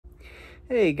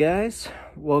Hey guys,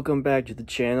 welcome back to the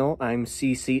channel. I'm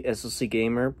CC SLC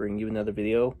Gamer, bringing you another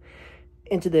video.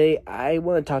 And today I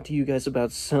want to talk to you guys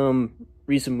about some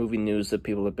recent movie news that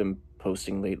people have been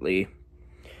posting lately.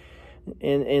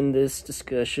 And in this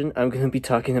discussion, I'm going to be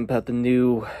talking about the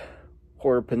new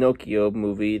horror Pinocchio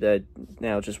movie that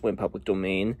now just went public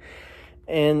domain.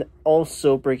 And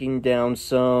also breaking down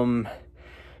some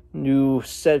new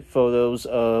set photos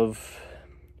of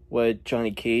what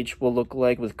Johnny Cage will look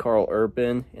like with Carl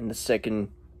Urban in the second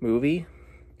movie.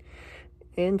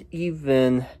 And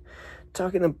even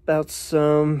talking about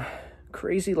some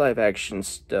crazy live action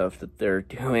stuff that they're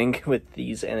doing with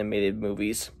these animated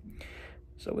movies.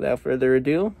 So without further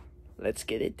ado, let's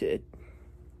get into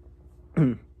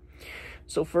it.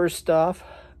 So first off,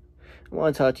 I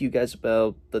want to talk to you guys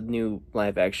about the new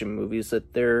live action movies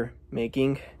that they're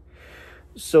making.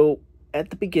 So at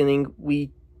the beginning,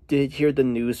 we did hear the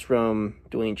news from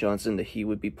Dwayne Johnson that he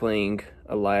would be playing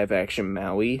a live-action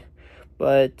Maui,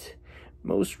 but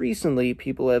most recently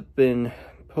people have been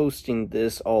posting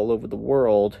this all over the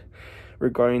world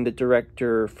regarding the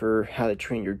director for How to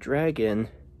Train Your Dragon,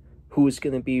 who is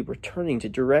going to be returning to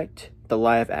direct the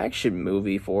live-action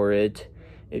movie for it,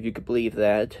 if you could believe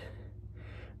that.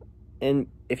 And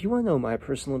if you want to know my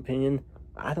personal opinion,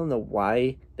 I don't know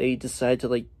why they decided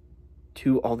to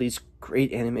do all these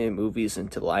great animated movies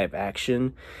into live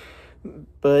action,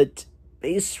 but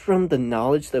based from the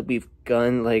knowledge that we've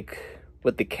gotten,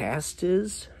 what the cast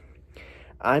is,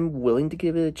 I'm willing to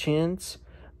give it a chance.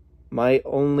 My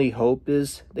only hope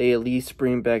is they at least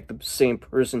bring back the same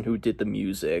person who did the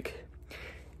music,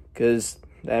 because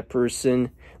that person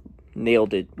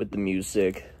nailed it with the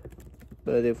music.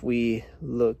 But if we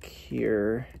look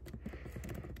here,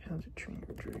 How to Train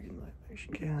Your Dragon live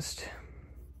action cast,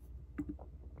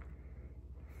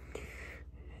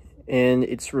 and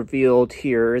it's revealed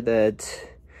here that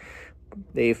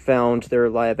they found their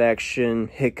live-action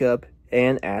Hiccup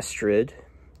and Astrid.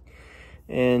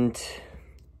 And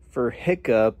for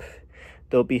Hiccup,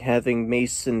 they'll be having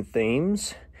Mason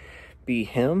Thames be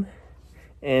him,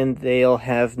 and they'll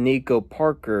have Nico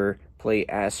Parker play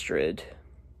Astrid.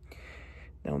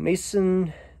 Now,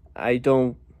 Mason, I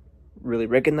don't really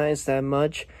recognize that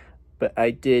much, but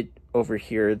I did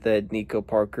overhear that Nico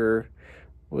Parker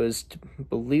was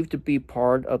believed to be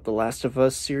part of the Last of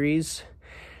Us series.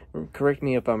 Correct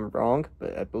me if I'm wrong,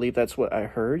 but I believe that's what I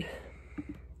heard.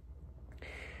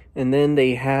 And then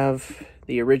they have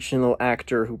the original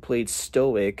actor who played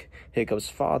Stoic, Hiccup's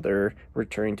father,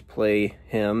 returning to play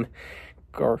him,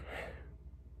 Gerald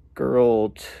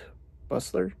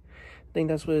Butler. I think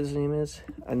that's what his name is.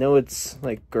 I know it's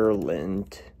like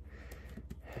Gerland.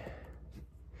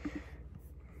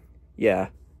 Yeah.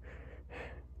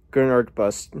 Gernard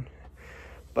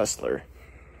Bustler.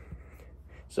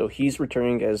 So he's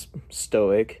returning as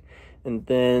Stoic, and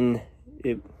then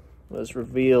it was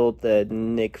revealed that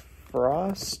Nick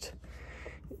Frost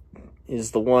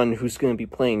is the one who's going to be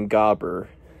playing Gobber.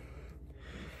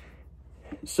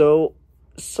 So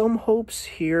some hopes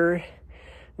here.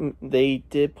 They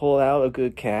did pull out a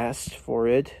good cast for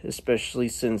it, especially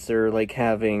since they're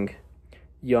having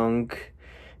young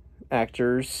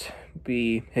actors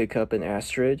be Hiccup and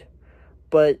Astrid.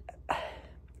 But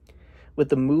with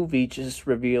the movie just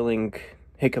revealing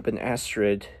Hiccup and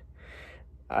Astrid,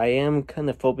 I am kind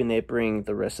of hoping they bring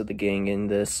the rest of the gang in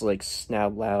this, like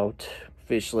Snout Lout,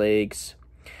 Fish Legs,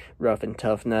 Rough and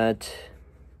Tough Nut,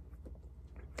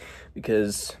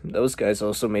 because those guys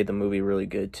also made the movie really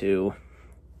good too.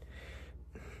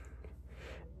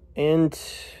 And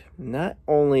not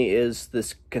only is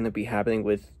this going to be happening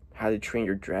with How to Train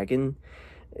Your Dragon,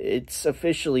 it's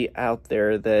officially out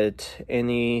there that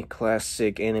any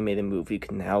classic animated movie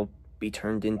can now be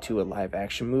turned into a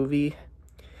live-action movie,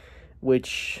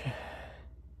 which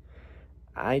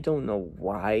I don't know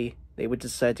why they would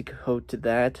decide to go to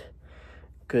that,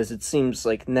 because it seems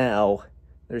like now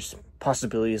there's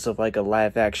possibilities of a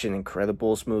live-action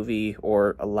Incredibles movie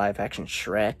or a live-action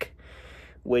Shrek,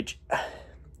 which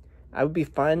I would be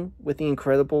fine with the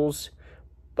Incredibles,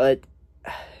 but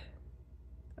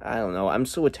I don't know, I'm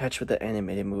so attached with the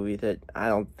animated movie that I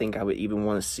don't think I would even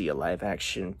want to see a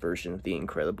live-action version of The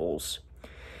Incredibles.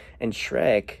 And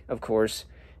Shrek, of course,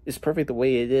 is perfect the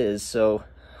way it is, so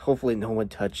hopefully no one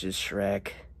touches Shrek.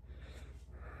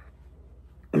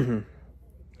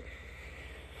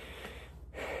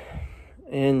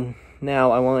 And now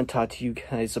I want to talk to you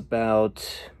guys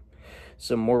about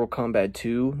some Mortal Kombat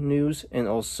 2 news and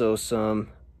also some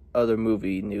other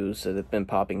movie news that have been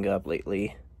popping up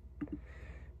lately.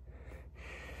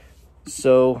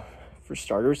 So, for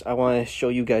starters, I want to show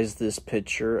you guys this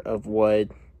picture of what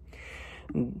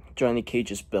Johnny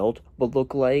Cage's belt will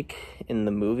look like in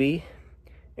the movie.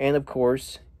 And of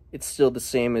course, it's still the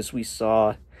same as we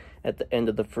saw at the end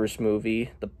of the first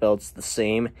movie. The belt's the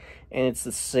same, and it's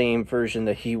the same version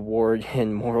that he wore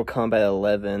in Mortal Kombat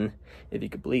 11, if you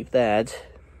could believe that.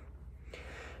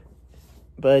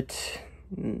 But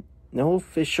no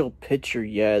official picture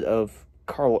yet of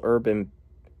Carl Urban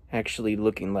actually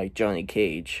looking like Johnny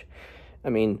Cage. I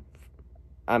mean,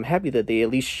 I'm happy that they at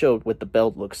least showed what the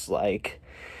belt looks like.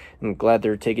 I'm glad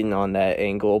they're taking on that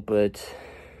angle, but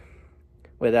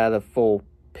without a full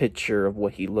picture of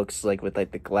what he looks like with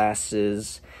like the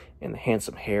glasses and the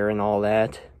handsome hair and all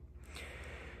that,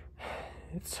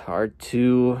 it's hard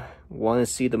to want to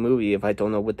see the movie if I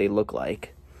don't know what they look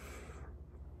like.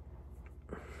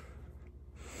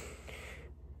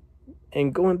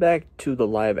 And going back to the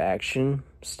live action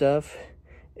stuff,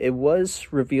 it was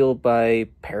revealed by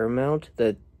Paramount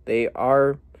that they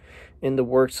are in the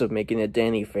works of making a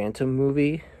Danny Phantom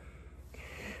movie,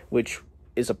 which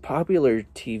is a popular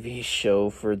TV show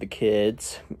for the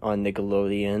kids on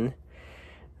Nickelodeon.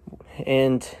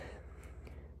 And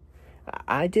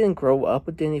I didn't grow up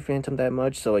with Danny Phantom that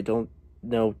much, so I don't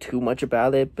know too much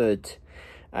about it, but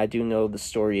I do know the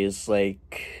story is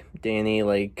like Danny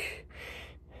like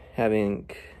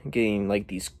getting like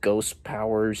these ghost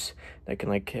powers that can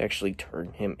like actually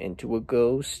turn him into a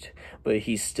ghost, but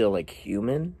he's still like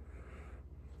human.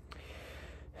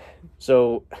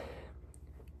 So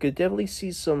could definitely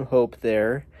see some hope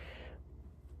there,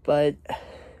 but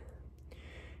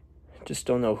just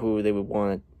don't know who they would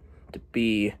want to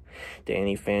be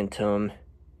Danny Phantom,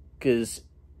 because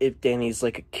if Danny's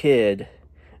like a kid,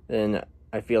 then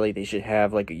I feel like they should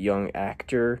have like a young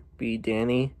actor be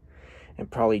Danny, and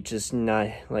probably just not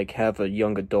like have a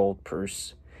young adult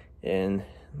person and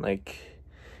like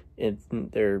in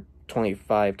their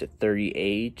 25 to 30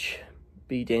 age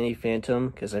be Danny Phantom,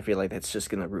 because I feel like that's just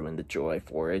gonna ruin the joy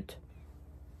for it.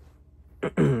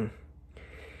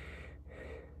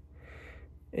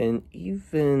 And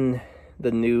even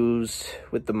the news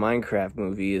with the Minecraft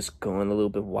movie is going a little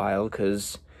bit wild,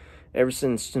 because ever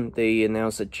since they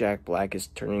announced that Jack Black is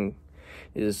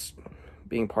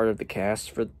being part of the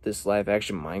cast for this live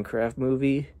action Minecraft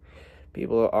movie,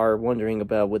 people are wondering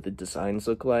about what the designs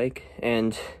look like,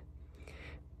 and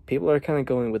people are kind of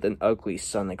going with an ugly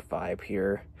Sonic vibe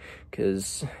here,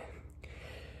 because,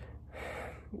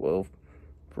 well,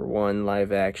 for one,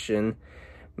 live action,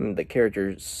 the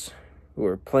characters who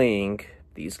are playing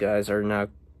these guys are not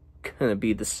gonna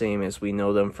be the same as we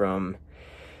know them from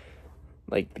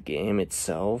like the game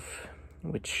itself,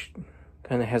 which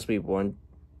kind of has me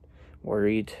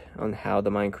worried on how the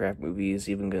Minecraft movie is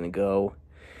even gonna go.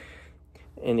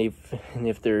 And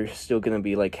if they're still gonna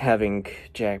be like having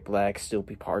Jack Black still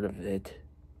be part of it,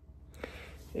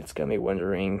 it's got me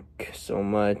wondering so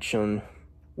much on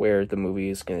where the movie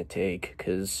is gonna take,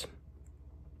 because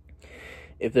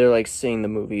if they're like saying the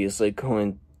movie is like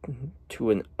going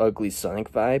to an ugly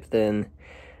Sonic vibe, then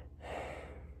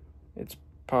it's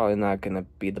probably not gonna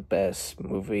be the best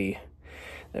movie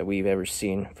that we've ever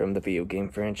seen from the video game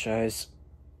franchise.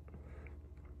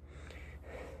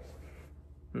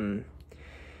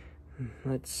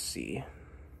 Let's see.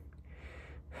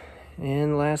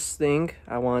 And last thing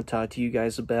I want to talk to you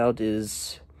guys about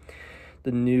is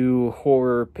the new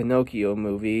horror Pinocchio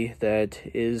movie that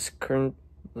is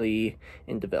currently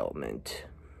in development.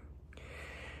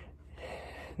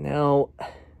 Now,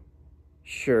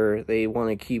 sure, they want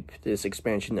to keep this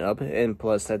expansion up, and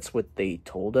plus that's what they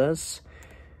told us,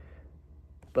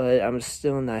 but I'm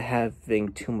still not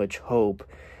having too much hope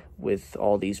with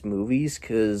all these movies,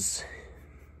 because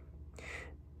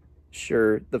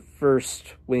sure, the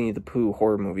first Winnie the Pooh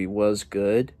horror movie was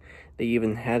good. They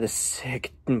even had a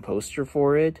sick poster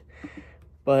for it,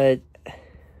 but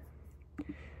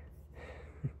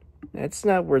that's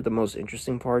not where the most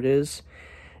interesting part is.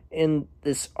 In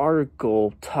this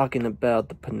article talking about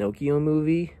the Pinocchio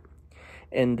movie,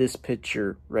 and this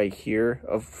picture right here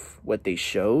of what they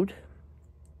showed,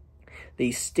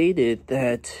 they stated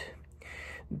that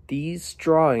these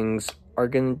drawings are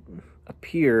going to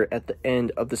appear at the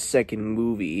end of the second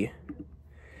movie,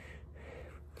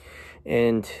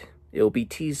 and it'll be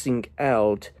teasing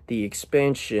out the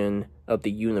expansion of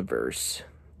the universe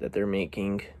that they're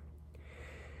making.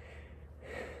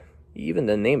 Even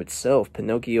the name itself,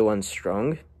 Pinocchio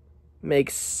Unstrung,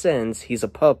 makes sense. He's a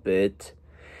puppet,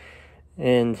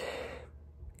 and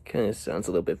kind of sounds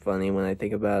a little bit funny when I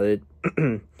think about it.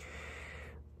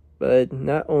 But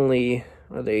not only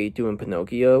are they doing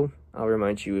Pinocchio, I'll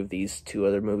remind you of these two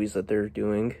other movies that they're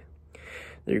doing.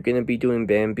 They're going to be doing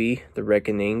Bambi, The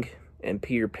Reckoning, and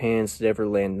Peter Pan's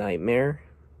Neverland Nightmare.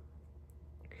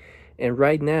 And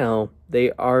right now,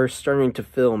 they are starting to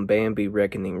film Bambi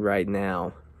Reckoning right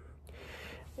now.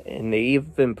 And they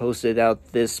even posted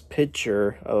out this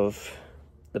picture of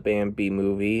the Bambi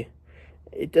movie.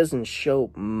 It doesn't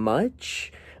show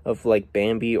much of like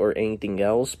Bambi or anything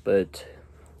else, but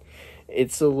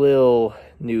it's a little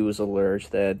news alert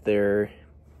that they're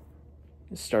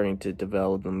starting to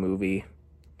develop the movie.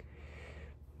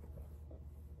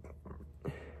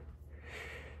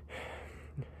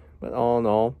 But all in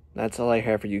all, that's all I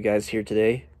have for you guys here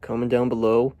today. Comment down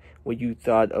below what you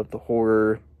thought of the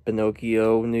horror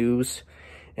Pinocchio news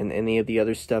and any of the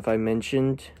other stuff I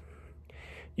mentioned.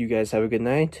 You guys have a good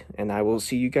night, and I will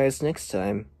see you guys next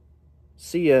time.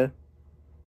 See ya!